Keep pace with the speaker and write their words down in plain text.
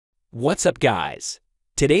What's up, guys?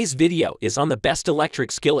 Today's video is on the best electric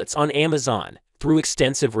skillets on Amazon through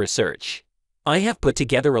extensive research. I have put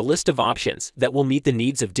together a list of options that will meet the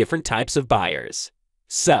needs of different types of buyers.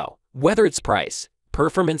 So, whether it's price,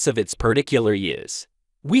 performance of its particular use,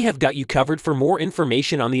 we have got you covered. For more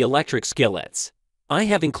information on the electric skillets, I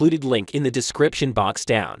have included link in the description box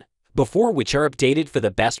down, before which are updated for the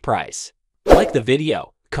best price. Like the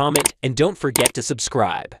video, comment, and don't forget to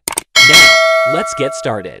subscribe. Now, let's get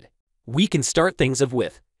started. We can start things off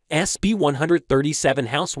with SB137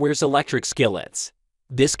 Housewares electric skillets.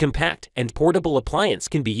 This compact and portable appliance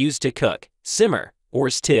can be used to cook, simmer, or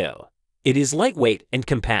stew. It is lightweight and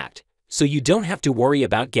compact, so you don't have to worry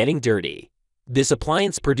about getting dirty. This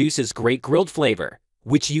appliance produces great grilled flavor,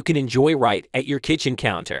 which you can enjoy right at your kitchen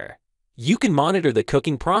counter. You can monitor the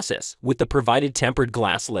cooking process with the provided tempered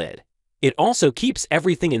glass lid. It also keeps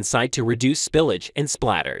everything inside to reduce spillage and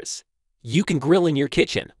splatters. You can grill in your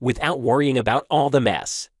kitchen without worrying about all the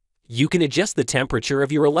mess. You can adjust the temperature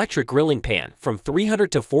of your electric grilling pan from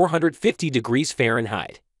 300 to 450 degrees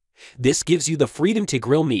Fahrenheit. This gives you the freedom to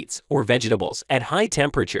grill meats or vegetables at high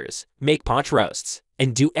temperatures, make pot roasts,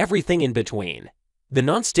 and do everything in between. The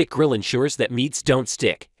non-stick grill ensures that meats don't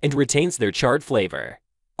stick and retains their charred flavor.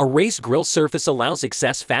 A raised grill surface allows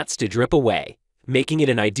excess fats to drip away, making it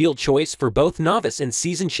an ideal choice for both novice and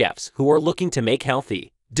seasoned chefs who are looking to make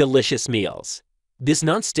healthy, delicious meals. This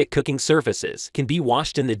non-stick cooking surfaces can be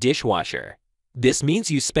washed in the dishwasher. This means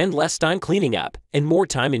you spend less time cleaning up and more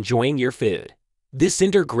time enjoying your food. This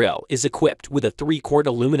cinder grill is equipped with a 3-quart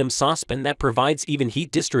aluminum saucepan that provides even heat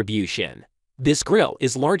distribution. This grill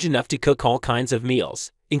is large enough to cook all kinds of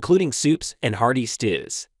meals, including soups and hearty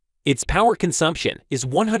stews. Its power consumption is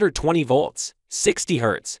 120 volts, 60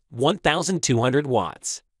 Hz, 1200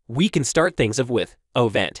 watts. We can start things off with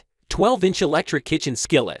Ovente 12-inch electric kitchen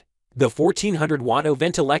skillet. The 1400-watt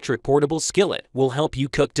Ovente electric portable skillet will help you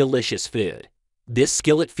cook delicious food. This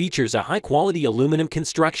skillet features a high-quality aluminum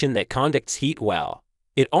construction that conducts heat well.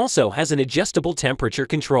 It also has an adjustable temperature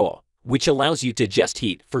control, which allows you to adjust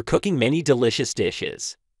heat for cooking many delicious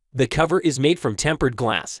dishes. The cover is made from tempered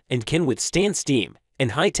glass and can withstand steam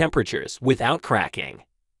and high temperatures without cracking.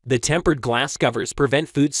 The tempered glass covers prevent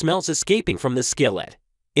food smells escaping from the skillet.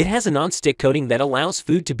 It has a non-stick coating that allows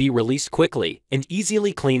food to be released quickly and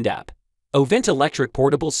easily cleaned up. Ovente electric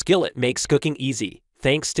portable skillet makes cooking easy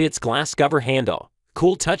thanks to its glass cover handle,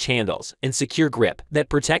 cool touch handles, and secure grip that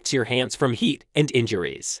protects your hands from heat and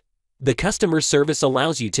injuries. The customer service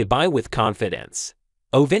allows you to buy with confidence.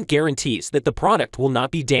 Ovente guarantees that the product will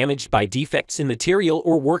not be damaged by defects in material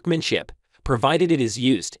or workmanship, provided it is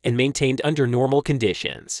used and maintained under normal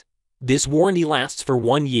conditions. This warranty lasts for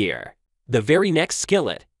 1 year. The very next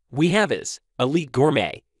skillet we have is Elite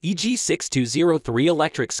Gourmet EG6203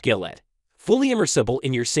 electric skillet. Fully immersible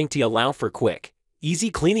in your sink to allow for quick, easy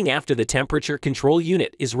cleaning after the temperature control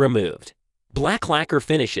unit is removed. Black lacquer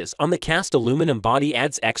finishes on the cast aluminum body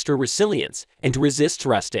adds extra resilience and resists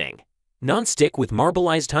rusting. Non-stick with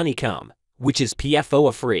marbleized honeycomb, which is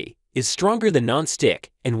PFOA-free, is stronger than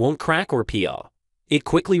non-stick and won't crack or peel. It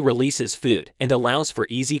quickly releases food and allows for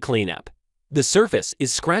easy cleanup. The surface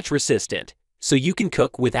is scratch resistant, so you can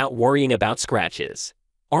cook without worrying about scratches.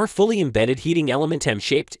 Our fully embedded heating element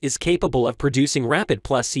M-shaped is capable of producing rapid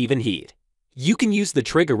plus even heat. You can use the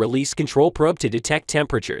trigger release control probe to detect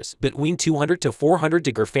temperatures between 200 to 400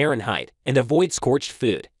 degrees Fahrenheit and avoid scorched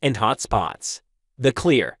food and hot spots. The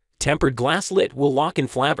clear, tempered glass lid will lock in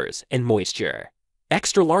flavors and moisture.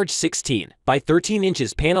 Extra large 16 by 13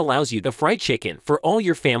 inches pan allows you to fry chicken for all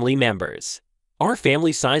your family members. Our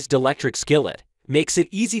family-sized electric skillet makes it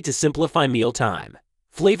easy to simplify mealtime.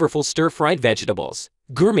 Flavorful stir-fried vegetables,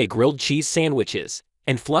 gourmet grilled cheese sandwiches,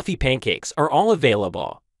 and fluffy pancakes are all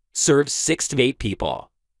available. Serves 6 to 8 people.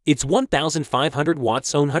 Its 1500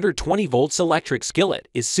 watts 120 volts electric skillet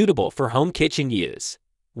is suitable for home kitchen use.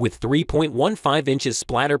 With 3.15 inches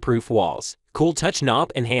splatter-proof walls, cool touch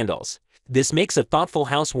knob and handles, this makes a thoughtful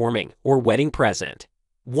housewarming or wedding present.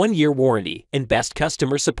 1-year warranty and best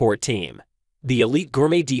customer support team. The Elite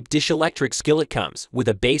Gourmet Deep Dish Electric Skillet comes with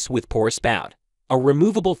a base with pour spout, a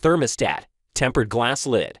removable thermostat, tempered glass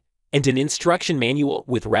lid, and an instruction manual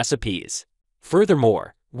with recipes.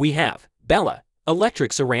 Furthermore, we have Bella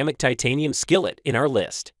Electric Ceramic Titanium Skillet in our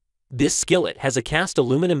list. This skillet has a cast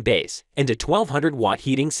aluminum base and a 1200-watt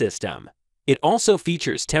heating system. It also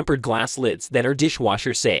features tempered glass lids that are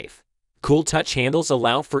dishwasher safe. Cool touch handles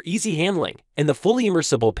allow for easy handling, and the fully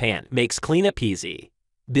immersible pan makes cleanup easy.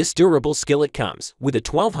 This durable skillet comes with a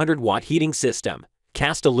 1200-watt heating system,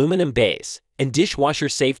 cast aluminum base, and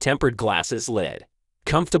dishwasher-safe tempered glasses lid.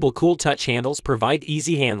 Comfortable cool touch handles provide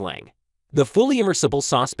easy handling. The fully immersible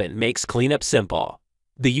saucepan makes cleanup simple.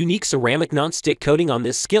 The unique ceramic non-stick coating on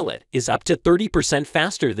this skillet is up to 30%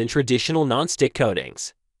 faster than traditional non-stick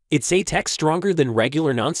coatings. It's 8x stronger than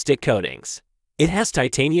regular non-stick coatings. It has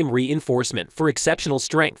titanium reinforcement for exceptional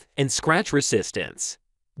strength and scratch resistance.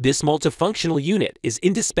 This multifunctional unit is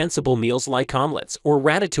indispensable meals like omelets or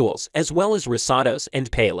ratatouilles, as well as risottos and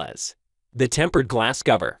paellas. The tempered glass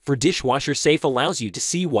cover for dishwasher safe allows you to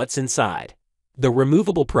see what's inside. The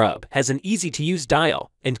removable probe has an easy-to-use dial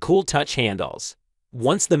and cool touch handles.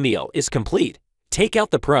 Once the meal is complete, take out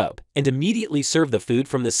the probe and immediately serve the food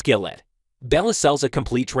from the skillet. Bella sells a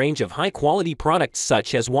complete range of high-quality products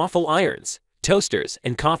such as waffle irons, toasters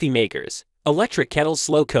and coffee makers, electric kettles,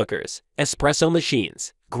 slow cookers, espresso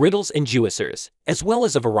machines, griddles and juicers, as well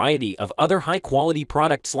as a variety of other high-quality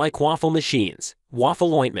products like waffle machines,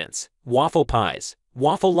 waffle ointments, waffle pies,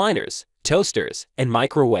 waffle liners, toasters, and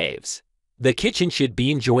microwaves. The kitchen should be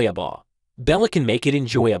enjoyable. Bella can make it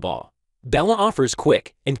enjoyable. Bella offers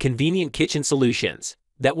quick and convenient kitchen solutions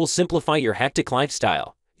that will simplify your hectic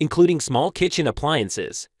lifestyle, including small kitchen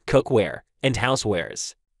appliances, cookware, and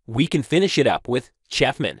housewares. We can finish it up with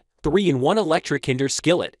Chefman 3-in-1 electric Kinder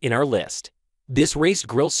skillet in our list. This raised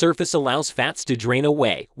grill surface allows fats to drain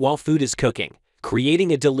away while food is cooking,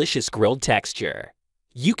 creating a delicious grilled texture.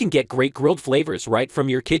 You can get great grilled flavors right from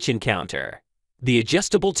your kitchen counter. The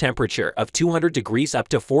adjustable temperature of 200 degrees up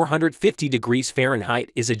to 450 degrees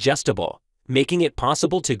Fahrenheit is adjustable, making it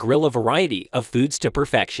possible to grill a variety of foods to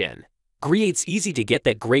perfection. Grillet's easy to get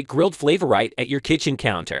that great grilled flavor right at your kitchen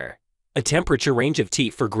counter. A temperature range of T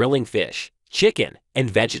for grilling fish, chicken, and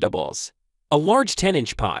vegetables. A large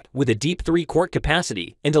 10-inch pot with a deep 3-quart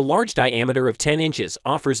capacity and a large diameter of 10 inches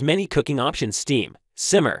offers many cooking options: steam,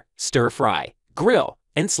 simmer, stir-fry, grill,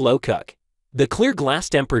 and slow cook. The clear glass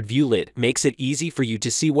tempered view lid makes it easy for you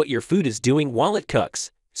to see what your food is doing while it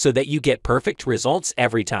cooks, so that you get perfect results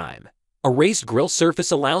every time. A raised grill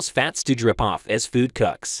surface allows fats to drip off as food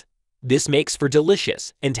cooks. This makes for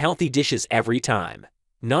delicious and healthy dishes every time.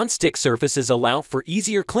 Non-stick surfaces allow for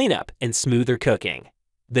easier cleanup and smoother cooking.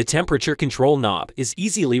 The temperature control knob is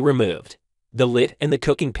easily removed. The lid and the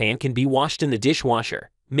cooking pan can be washed in the dishwasher,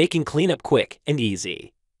 making cleanup quick and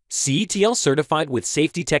easy. CETL certified with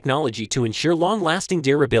safety technology to ensure long-lasting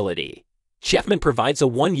durability. Chefman provides a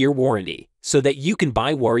 1-year warranty so that you can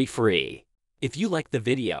buy worry-free. If you liked the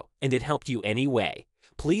video and it helped you anyway,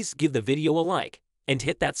 please give the video a like and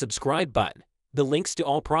hit that subscribe button. The links to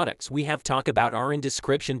all products we have talked about are in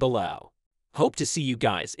description below. Hope to see you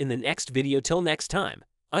guys in the next video. Till next time,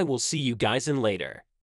 I will see you guys in later.